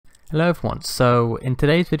Hello everyone, so in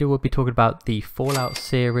today's video we'll be talking about the Fallout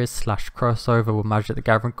series slash crossover with Magic the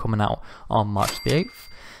Gathering coming out on March the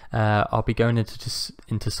 8th. I'll be going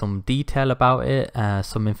into some detail about it,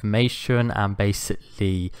 some information, and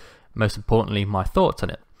basically, most importantly, my thoughts on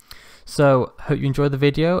it. So hope you enjoy the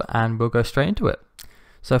video and we'll go straight into it.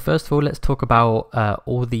 So first of all, let's talk about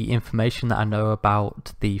all the information that I know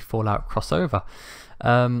about the Fallout crossover.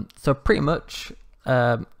 So pretty much,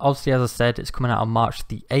 obviously, as I said, it's coming out on March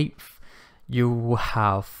the 8th. You will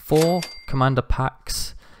have 4 commander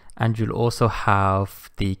packs, and you'll also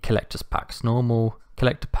have the collector's packs, normal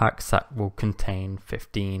collector packs that will contain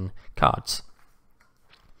 15 cards.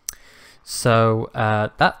 So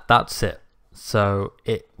that's it. So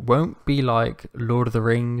it won't be like Lord of the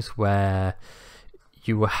Rings where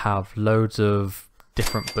you will have loads of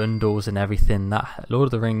different bundles and everything. That Lord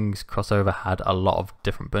of the Rings crossover had a lot of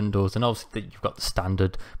different bundles, and obviously you've got the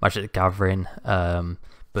standard Magic the Gathering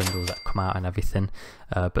bundles that come out and everything,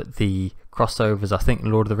 but the crossovers, I think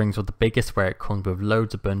Lord of the Rings were the biggest, where it comes with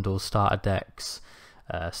loads of bundles, starter decks,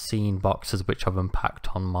 scene boxes, which I've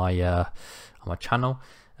unpacked on my channel.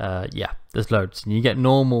 Yeah, there's loads, and you get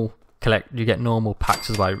normal packs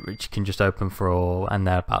as well, which you can just open for all, and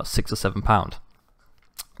they're about £6 or £7.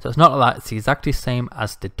 So it's not like that. It's exactly the same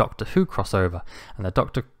as the Doctor Who crossover, and the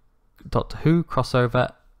Doctor Who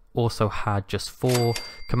crossover also had just 4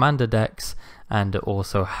 commander decks, and it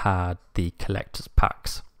also had the collector's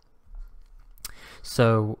packs.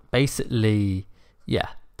 So basically, yeah,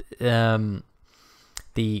 the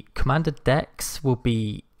commander decks will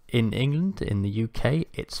be in England. In the UK,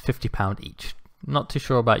 it's £50 each. Not too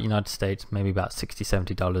sure about United States, maybe about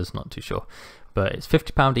 $60–70, not too sure. But it's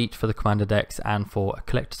 £50 each for the commander decks, and for a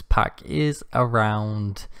collector's pack is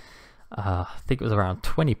around, I think it was around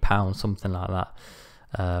 £20, something like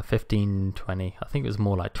that. 15, 20, I think it was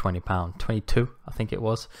more like £20, 22 I think it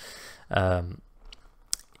was.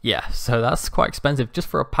 Yeah, so that's quite expensive just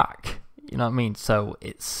for a pack, you know what I mean? So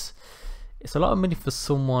it's a lot of money for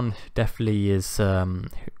someone who definitely is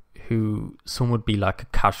who someone would be like a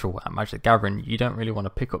casual at Magic the Gathering. You don't really want to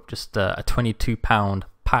pick up just a £22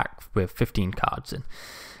 pack with 15 cards in,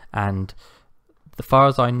 and as far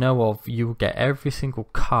as I know of, you will get every single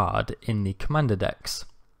card in the commander decks.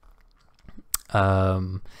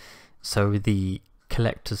 So the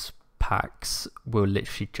collector's packs will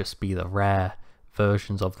literally just be the rare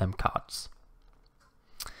versions of them cards,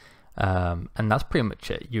 and that's pretty much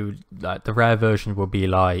it. You like the rare version will be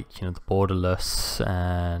like, you know, the borderless,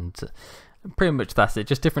 and pretty much that's it,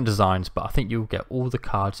 just different designs, but I think you'll get all the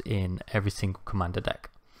cards in every single commander deck.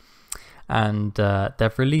 And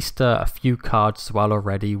they've released a few cards as well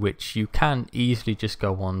already, which you can easily just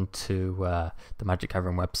go on to the Magic the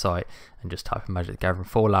Gathering website and just type in Magic the Gathering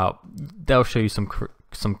Fallout. They'll show you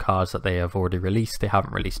some cards that they have already released. They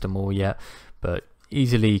haven't released them all yet, but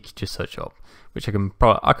easily you can just search up, which I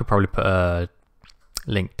could probably put a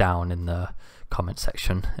link down in the comment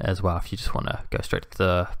section as well if you just want to go straight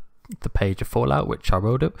to the page of Fallout, which I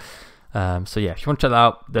will do. So yeah, if you want to check that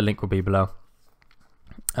out, the link will be below.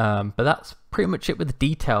 But that's pretty much it with the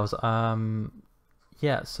details.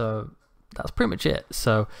 Yeah, so that's pretty much it.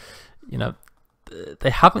 So, you know,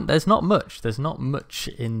 there's not much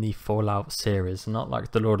in the Fallout series, not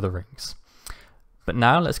like the Lord of the Rings. But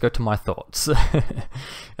now let's go to my thoughts,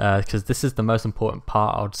 because this is the most important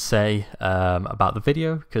part, I would say, about the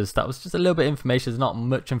video, because that was just a little bit of information. There's not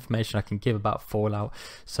much information I can give about Fallout,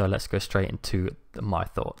 so let's go straight into my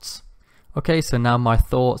thoughts. Okay, so now my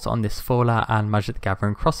thoughts on this Fallout and Magic the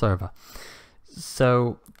Gathering crossover.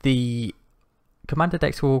 So the commander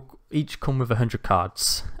decks will each come with 100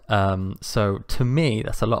 cards. So to me,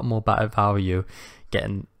 that's a lot more better value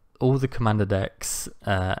getting all the commander decks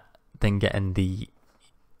than getting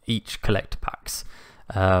each collector packs.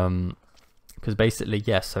 Because basically,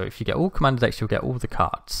 yeah, so if you get all commander decks, you'll get all the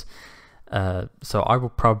cards. So I will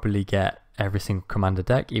probably get every single commander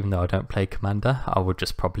deck, even though I don't play commander. I would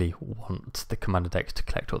just probably want the commander decks to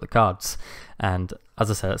collect all the cards, and as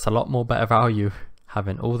I said, it's a lot more better value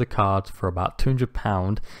having all the cards for about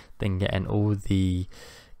 £200 than getting all the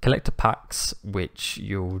collector packs, which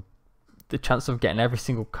the chance of getting every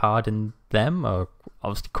single card in them are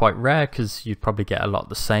obviously quite rare, because you'd probably get a lot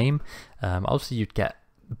the same. Obviously you'd get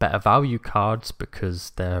better value cards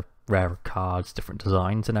because they're rarer cards, different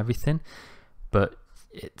designs and everything, but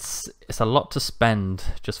it's a lot to spend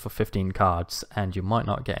just for 15 cards, and you might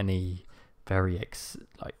not get any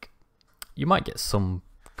you might get some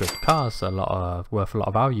good cards, worth a lot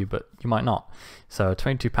of value, but you might not. So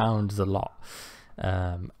 £22 is a lot.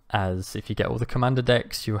 As if you get all the commander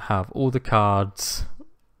decks, you have all the cards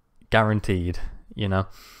guaranteed, you know.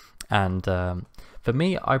 And For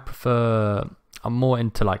me, I'm more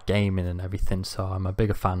into like gaming and everything, so I'm a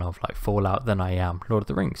bigger fan of like Fallout than I am Lord of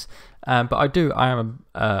the Rings. But I am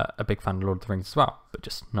a big fan of Lord of the Rings as well, but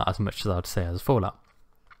just not as much as I'd say as Fallout.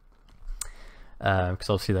 Because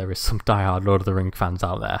obviously there is some diehard Lord of the Rings fans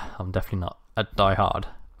out there. I'm definitely not a diehard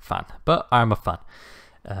fan, but I'm a fan.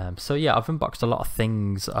 So yeah, I've unboxed a lot of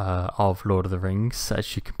things of Lord of the Rings,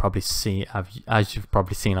 as you can probably see, as you've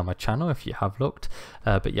probably seen on my channel if you have looked.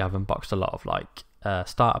 But yeah, I've unboxed a lot of like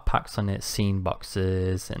starter packs on it, scene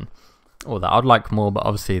boxes, and all that. I'd like more, but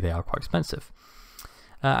obviously they are quite expensive.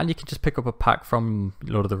 And you can just pick up a pack from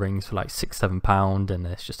Lord of the Rings for like £6–7, and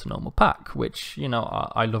it's just a normal pack, which, you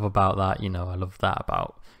know, I love about that. You know, I love that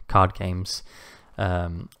about card games.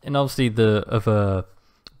 And obviously the other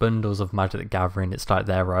bundles of Magic the Gathering, it's like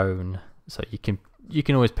their own, so you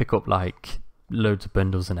can always pick up like loads of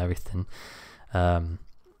bundles and everything.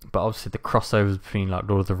 But obviously the crossovers between like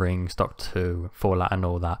Lord of the Rings, Doctor Who, Fallout and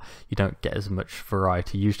all that, you don't get as much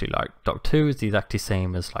variety. Usually like Doctor Who is the exactly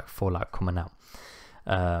same as like Fallout coming out.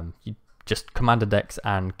 You just commander decks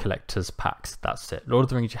and collectors packs, that's it. Lord of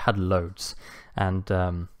the Rings, you had loads,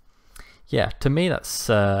 and yeah, to me that's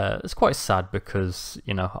it's quite sad, because,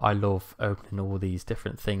 you know, I love opening all these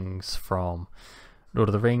different things from Lord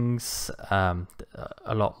of the Rings. A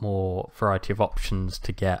lot more variety of options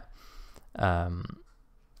to get.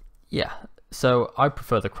 Yeah, so I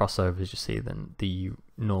prefer the crossovers, you see, than the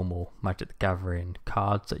normal Magic the Gathering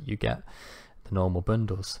cards that you get, the normal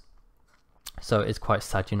bundles. So it's quite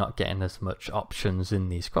sad you're not getting as much options in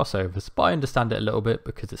these crossovers, but I understand it a little bit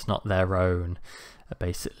because it's not their own,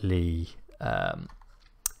 basically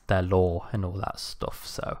their lore and all that stuff,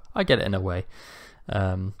 so I get it in a way.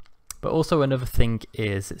 But also another thing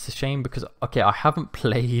is, it's a shame because, okay, I haven't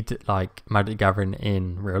played like Magic the Gathering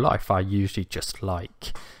in real life. I usually just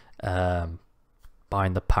like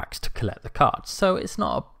buying the packs to collect the cards, so it's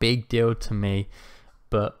not a big deal to me.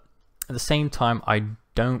 But at the same time, I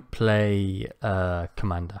don't play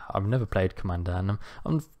Commander. I've never played Commander,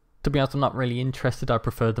 and to be honest, I'm not really interested. I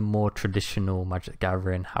prefer the more traditional Magic the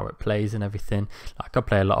Gathering, how it plays and everything. Like, I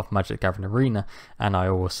play a lot of Magic the Gathering Arena, and I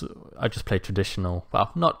just play traditional.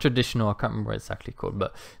 Well, not traditional, I can't remember what it's actually called,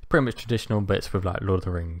 but it's pretty much traditional, but it's with like Lord of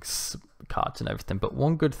the Rings cards and everything. But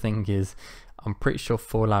one good thing is, I'm pretty sure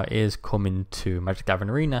Fallout is coming to Magic the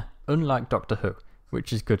Gathering Arena, unlike Doctor Who,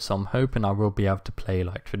 which is good. So I'm hoping I will be able to play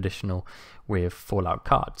like traditional with Fallout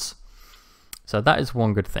cards. So that is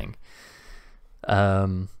one good thing.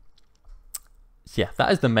 Yeah,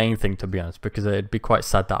 that is the main thing, to be honest, because it'd be quite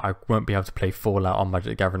sad that I won't be able to play Fallout on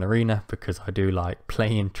Magic the Gathering Arena, because I do like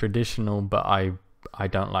playing traditional, but I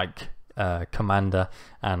don't like Commander,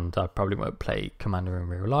 and I probably won't play Commander in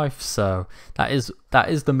real life. So that is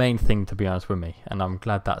the main thing, to be honest with me, and I'm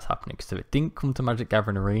glad that's happening, because if it didn't come to Magic the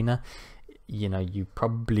Gathering Arena, you know, you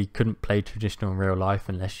probably couldn't play traditional in real life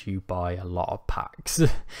unless you buy a lot of packs.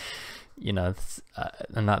 You know,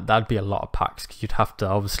 and that'd be a lot of packs, because you'd have to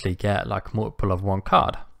obviously get like multiple of one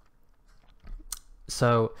card.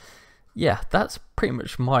 So yeah, that's pretty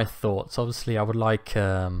much my thoughts. Obviously I would like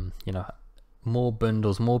you know, more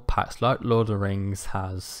bundles, more packs like Lord of the Rings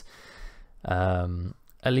has. At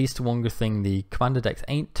least one good thing, the commander decks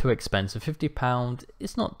ain't too expensive. £50,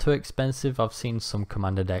 it's not too expensive. I've seen some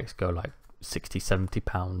commander decks go like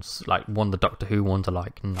 £60–70. Like the Doctor Who ones are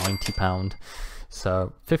like £90.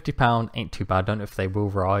 So £50 ain't too bad. I don't know if they will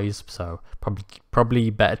rise, so probably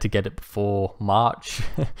better to get it before March,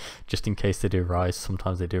 just in case they do rise.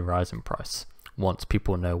 Sometimes they do rise in price once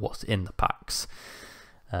people know what's in the packs.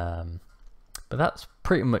 But that's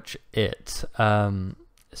pretty much it.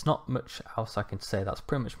 It's not much else I can say. That's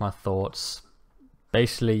pretty much my thoughts.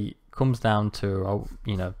 Basically, comes down to,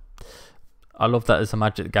 you know, I love that there's a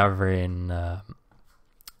Magic the Gathering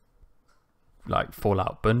like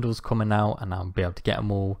Fallout bundles coming out, and I'll be able to get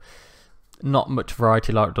them all. Not much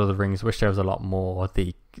variety like Lord of the Rings. Wish there was a lot more.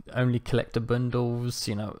 The only collector bundles,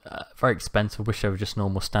 you know, very expensive. Wish there were just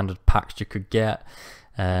normal standard packs you could get.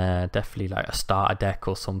 Definitely like a starter deck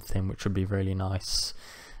or something, which would be really nice.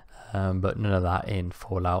 But none of that in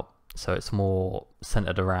Fallout, so it's more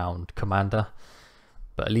centered around Commander.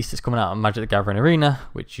 But at least it's coming out on Magic the Gathering Arena,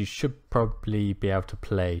 which you should probably be able to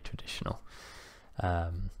play traditional.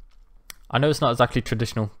 I know it's not exactly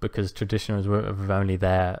traditional, because traditional is with only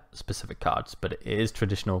their specific cards, but it is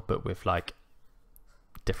traditional, but with like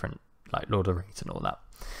different, like Lord of the Rings and all that.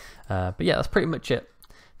 But yeah, that's pretty much it.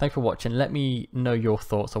 Thanks for watching. Let me know your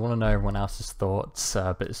thoughts. I want to know everyone else's thoughts,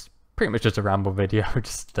 but it's pretty much just a ramble video.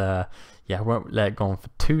 Just yeah, I won't let it go on for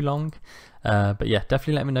too long. But yeah,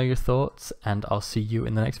 definitely let me know your thoughts, and I'll see you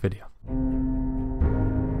in the next video.